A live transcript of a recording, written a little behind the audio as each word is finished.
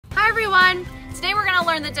everyone! Today we're going to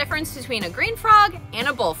learn the difference between a green frog and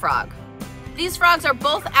a bullfrog. These frogs are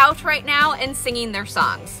both out right now and singing their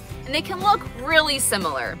songs, and they can look really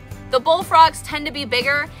similar. The bullfrogs tend to be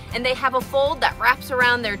bigger, and they have a fold that wraps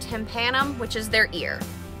around their tympanum, which is their ear.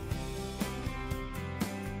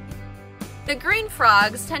 The green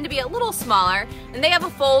frogs tend to be a little smaller, and they have a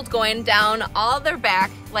fold going down all their back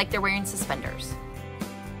like they're wearing suspenders.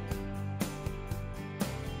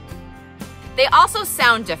 They also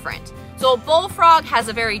sound different. So a bullfrog has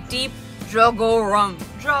a very deep juggle-rum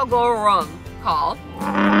call.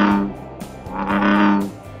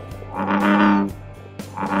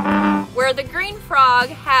 Where the green frog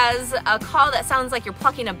has a call that sounds like you're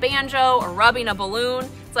plucking a banjo or rubbing a balloon.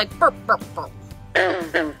 It's like burp, burp, burp.